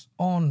signals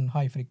on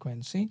high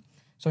frequency,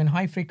 so in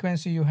high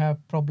frequency you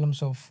have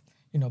problems of,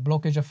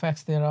 blockage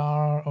effects there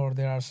are, or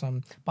there are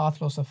some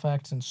path loss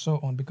effects and so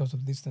on because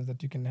of distance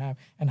that you can have,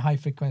 and high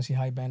frequency,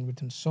 high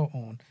bandwidth, and so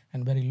on,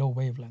 and very low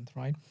wavelength,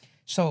 right?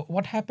 So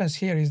what happens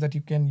here is that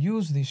you can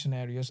use these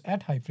scenarios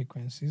at high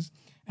frequencies,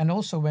 and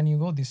also when you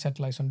go these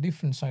satellites on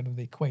different side of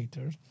the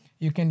equator,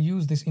 you can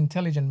use these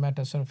intelligent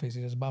meta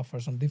surfaces as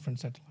buffers on different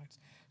satellites.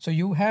 So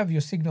you have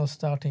your signal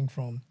starting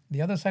from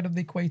the other side of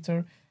the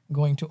equator,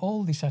 going to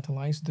all the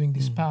satellites, doing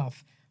this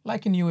path,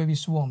 like in UAV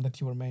swarm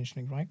that you were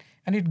mentioning, right?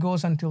 And it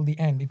goes until the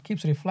end. It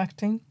keeps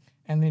reflecting,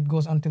 and it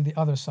goes until the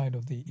other side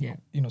of the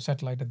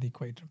satellite at the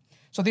equator.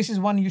 So this is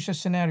one usage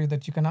scenario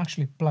that you can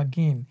actually plug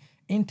in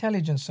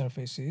intelligent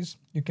surfaces.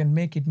 You can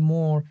make it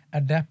more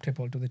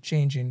adaptable to the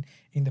change in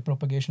the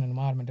propagation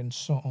environment and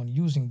so on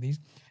using these.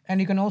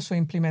 And you can also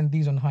implement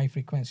these on high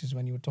frequencies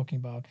when you were talking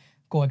about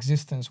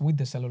coexistence with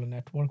the cellular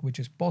network, which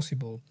is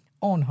possible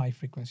on high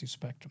frequency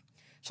spectrum.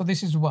 So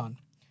this is one.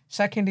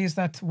 Second is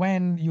that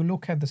when you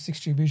look at the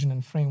 6G vision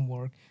and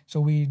framework, so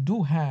we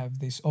do have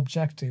this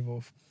objective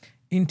of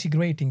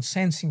integrating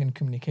sensing and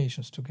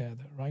communications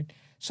together, right?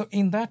 So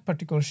in that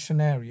particular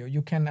scenario,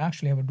 you can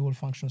actually have a dual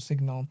function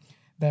signal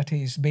that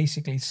is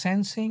basically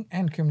sensing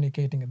and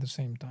communicating at the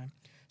same time.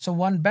 So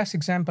one best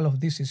example of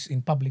this is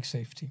in public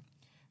safety,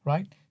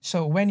 right?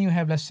 So when you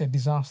have, let's say,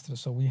 disaster,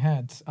 so we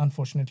had,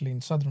 unfortunately,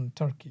 in southern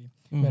Turkey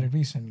very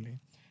recently,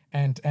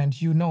 and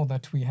you know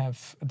that we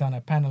have done a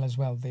panel as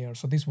well there.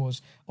 So this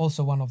was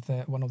also one of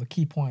the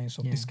key points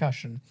of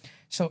discussion.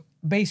 So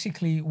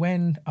basically,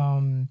 when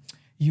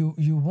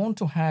you want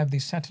to have the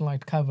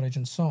satellite coverage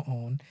and so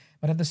on,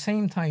 but at the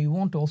same time, you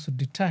want to also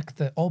detect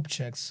the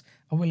objects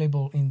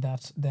available in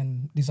that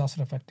then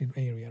disaster-affected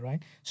area,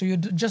 right? So you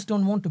just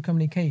don't want to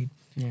communicate,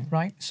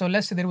 right? So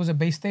let's say there was a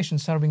base station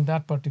serving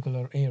that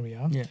particular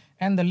area,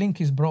 and the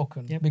link is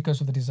broken because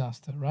of the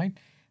disaster, right?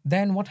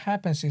 Then what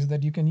happens is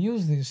that you can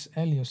use this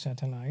LEO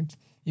satellite,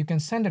 you can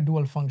send a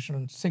dual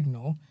function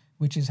signal,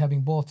 which is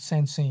having both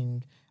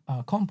sensing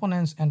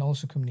components and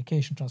also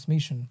communication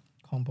transmission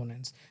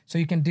components. So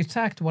you can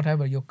detect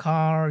whatever your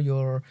car,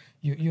 your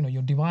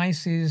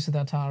devices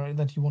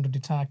that you want to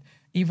detect,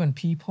 even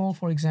people,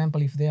 for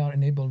example, if they are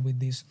enabled with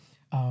this,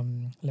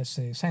 let's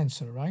say,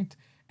 sensor, right?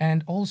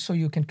 And also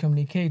you can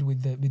communicate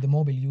with the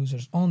mobile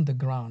users on the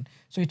ground.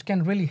 So it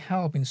can really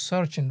help in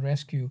search and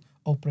rescue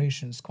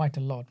operations quite a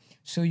lot.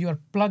 So you are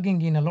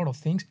plugging in a lot of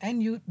things,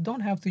 and you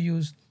don't have to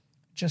use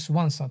just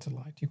one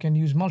satellite. You can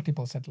use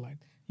multiple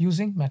satellites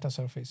using meta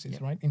surfaces,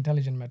 right?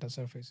 Intelligent meta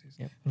surfaces,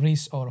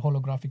 RIS or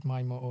holographic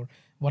MIMO or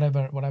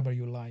whatever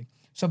you like.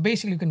 So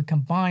basically, you can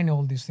combine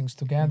all these things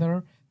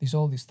together,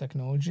 all these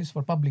technologies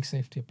for public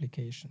safety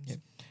applications.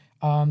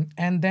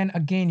 And then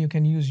again, you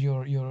can use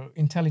your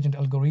intelligent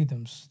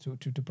algorithms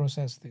to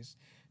process this,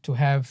 to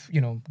have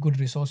good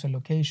resource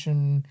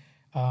allocation.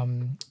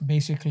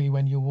 Basically,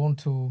 when you want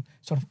to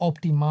sort of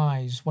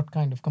optimize what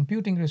kind of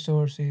computing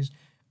resources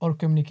or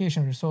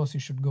communication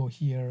resources should go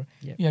here.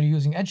 You are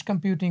using edge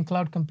computing,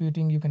 cloud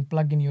computing. You can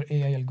plug in your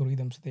AI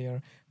algorithms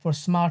there for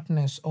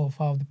smartness of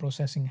how the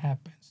processing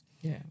happens.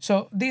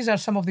 So these are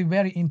some of the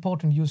very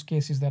important use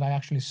cases that I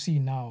actually see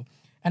now.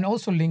 And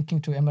also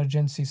linking to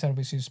emergency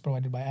services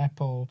provided by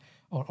Apple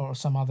or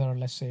some other,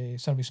 let's say,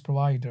 service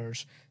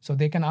providers. So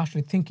they can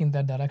actually think in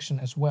that direction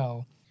as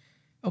well.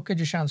 Okay,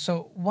 Zeeshan,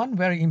 so one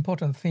very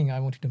important thing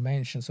I wanted to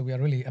mention, so we are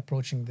really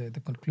approaching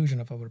the conclusion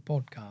of our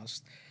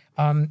podcast,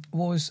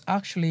 was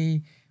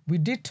actually we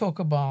did talk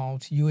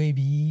about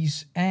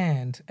UAVs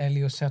and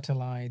LEO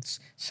satellites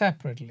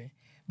separately.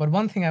 But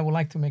one thing I would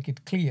like to make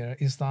it clear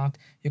is that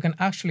you can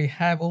actually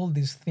have all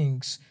these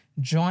things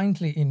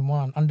jointly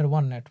under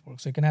one network.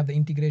 So you can have the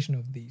integration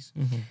of these.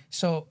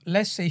 So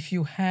let's say if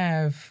you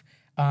have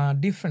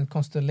different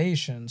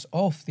constellations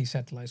of the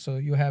satellites. So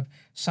you have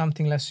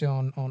something, let's say,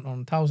 on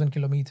 1,000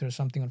 kilometers,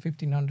 something on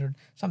 1,500,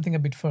 something a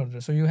bit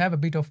further. So you have a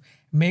bit of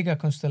mega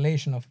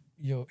constellation of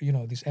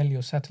these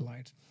LEO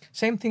satellites.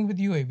 Same thing with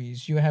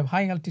UAVs. You have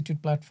high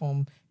altitude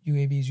platform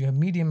UAVs, you have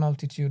medium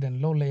altitude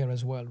and low layer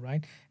as well,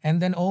 right?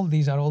 And then all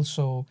these are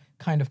also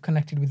kind of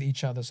connected with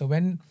each other. So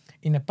when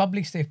in a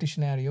public safety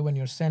scenario, when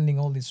you're sending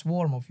all this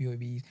swarm of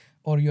UAVs,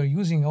 or you're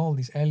using all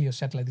these LEO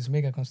satellites, these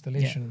mega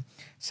constellation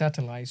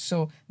satellites,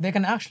 so they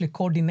can actually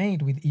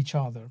coordinate with each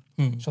other.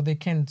 So they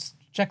can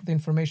check the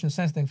information,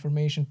 sense the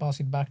information, pass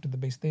it back to the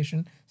base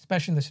station,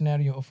 especially in the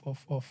scenario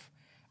of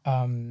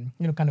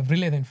kind of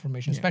relay the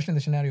information, especially in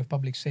the scenario of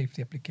public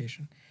safety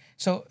application.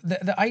 So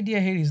the idea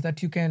here is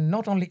that you can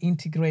not only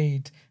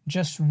integrate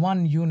just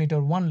one unit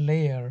or one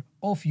layer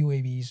of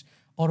UAVs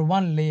or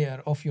one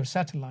layer of your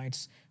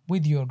satellites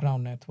with your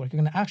ground network. You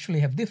can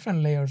actually have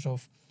different layers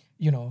of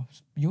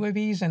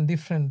UAVs and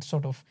different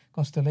sort of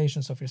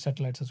constellations of your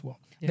satellites as well.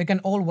 They can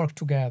all work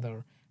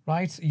together,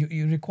 right?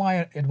 You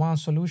require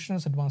advanced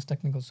solutions, advanced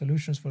technical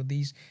solutions for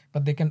these,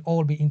 but they can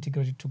all be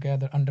integrated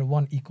together under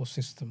one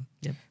ecosystem,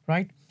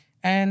 right?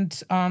 And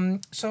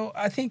so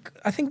I think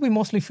we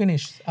mostly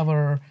finished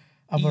our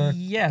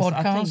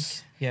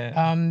podcast. I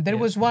think, There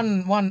was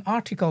one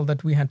article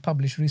that we had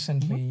published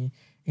recently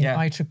in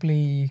Yeah.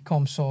 IEEE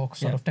ComSoc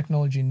sort of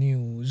technology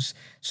news.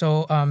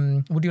 So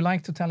would you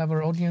like to tell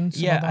our audience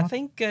Yeah, about that? I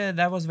think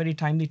that was a very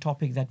timely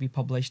topic that we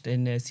published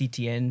in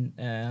CTN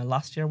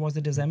last year. Was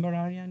it December,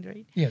 Aryan,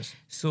 right? Yes.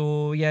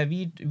 So yeah,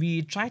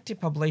 we tried to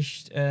publish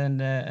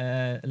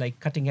like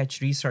cutting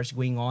edge research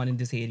going on in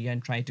this area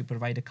and try to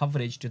provide a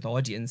coverage to the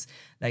audience,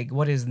 like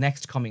what is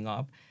next coming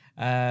up.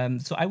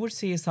 So I would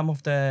say some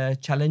of the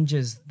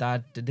challenges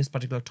that this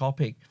particular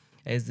topic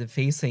is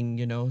facing,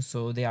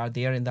 so they are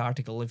there in the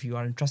article. If you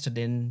are interested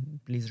in,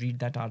 please read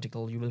that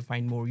article. You will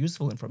find more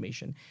useful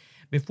information.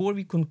 Before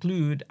we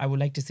conclude, I would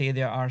like to say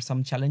there are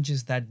some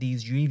challenges that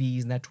these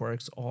UAVs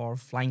networks or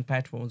flying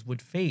platforms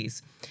would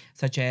face,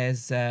 such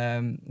as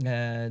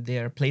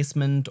their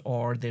placement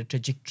or their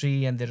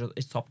trajectory and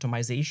its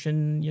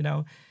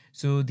optimization.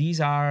 So these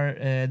are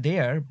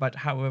there, but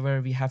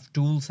however, we have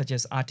tools such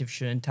as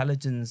artificial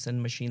intelligence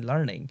and machine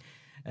learning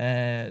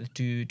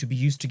to be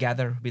used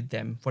together with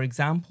them. For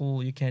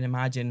example, you can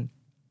imagine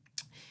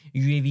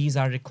UAVs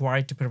are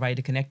required to provide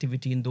a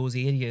connectivity in those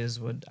areas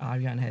what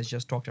Aryan has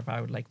just talked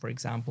about, like for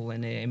example,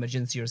 in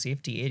emergency or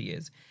safety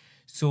areas.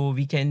 So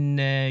we can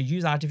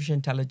use artificial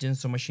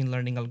intelligence or machine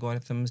learning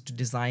algorithms to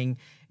design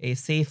a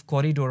safe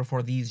corridor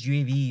for these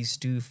UAVs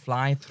to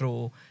fly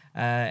through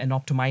and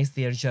optimize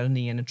their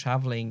journey and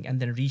traveling, and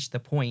then reach the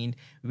point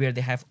where they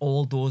have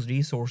all those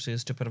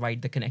resources to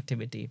provide the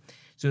connectivity.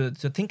 So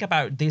think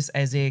about this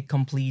as a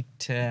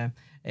complete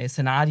a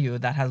scenario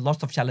that has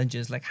lots of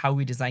challenges, like how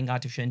we design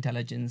artificial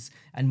intelligence,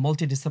 and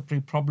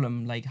multidisciplinary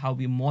problem, like how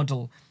we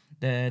model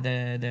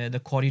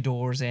the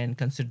corridors and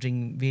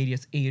considering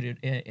various area,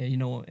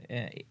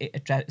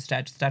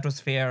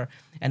 stratosphere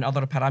and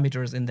other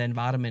parameters in the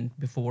environment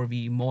before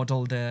we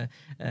model the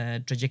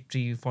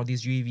trajectory for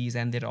these UAVs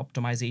and their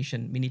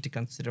optimization. We need to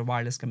consider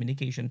wireless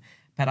communication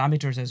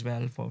parameters as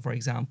well. For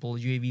example,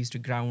 UAVs to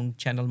ground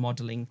channel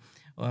modeling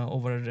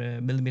over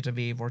millimeter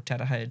wave or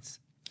terahertz,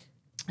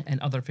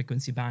 and other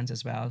frequency bands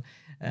as well,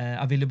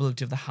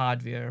 availability of the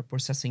hardware,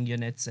 processing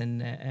units,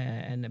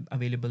 and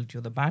availability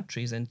of the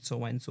batteries, and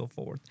so on and so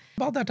forth.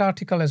 About that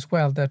article as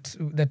well,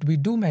 that we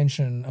do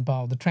mention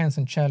about the trends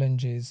and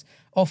challenges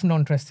of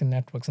non-terrestrial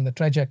networks and the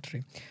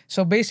trajectory.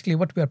 So basically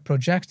what we are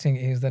projecting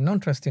is that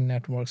non-terrestrial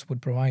networks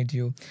would provide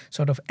you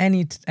sort of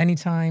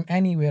anytime,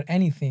 anywhere,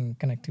 anything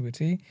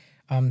connectivity,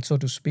 so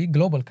to speak,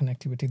 global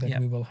connectivity that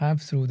we will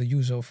have through the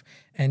use of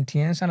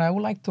NTNs. And I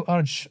would like to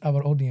urge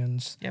our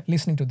audience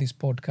listening to this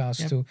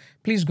podcast to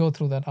please go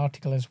through that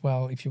article as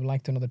well if you would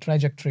like to know the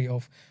trajectory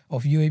of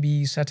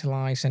UAVs,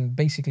 satellites, and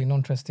basically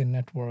non-terrestrial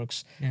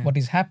networks, what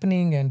is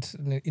happening,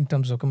 and in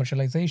terms of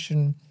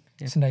commercialization,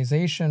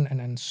 standardization,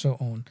 and so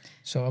on.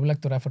 So I would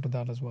like to refer to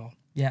that as well.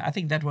 Yeah, I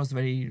think that was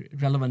very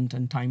relevant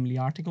and timely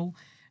article.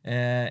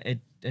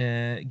 It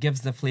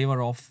gives the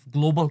flavor of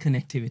global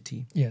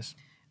connectivity. Yes.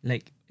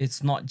 Like,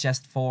 it's not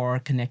just for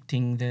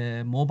connecting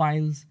the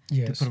mobiles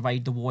to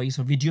provide the voice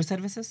or video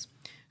services.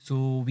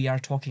 So we are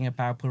talking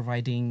about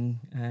providing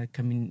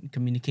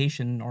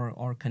communication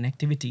or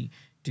connectivity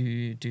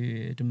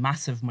to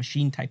massive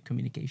machine type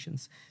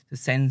communications, the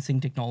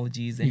sensing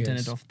technologies, the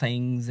Internet of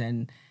Things,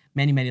 and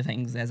many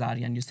things, as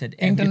Aryan, you said,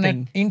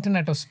 everything.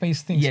 Internet of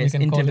space things. Yes, we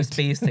can Internet call of it.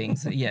 space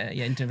things.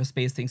 Internet of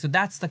space things. So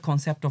that's the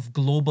concept of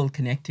global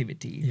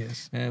connectivity.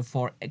 Yes.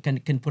 For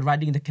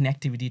providing the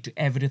connectivity to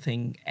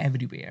everything,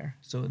 everywhere.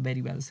 So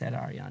very well said,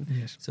 Aryan.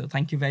 Yes. So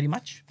thank you very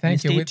much.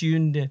 Thank you. Stay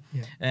tuned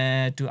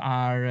to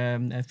our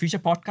future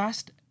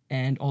podcast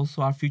and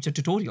also our future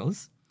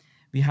tutorials.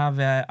 We have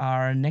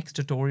our next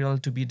tutorial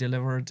to be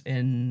delivered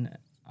in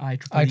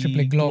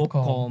IEEE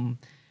Globecom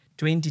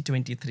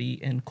 2023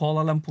 in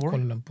Kuala Lumpur.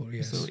 Kuala Lumpur,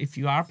 yes. So if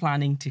you are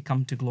planning to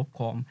come to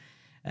Globecom,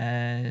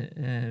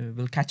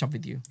 we'll catch up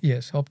with you.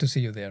 Yes, hope to see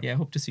you there. Yeah,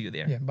 hope to see you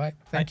there. Yeah, bye.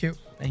 Thank you.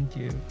 Thank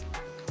you.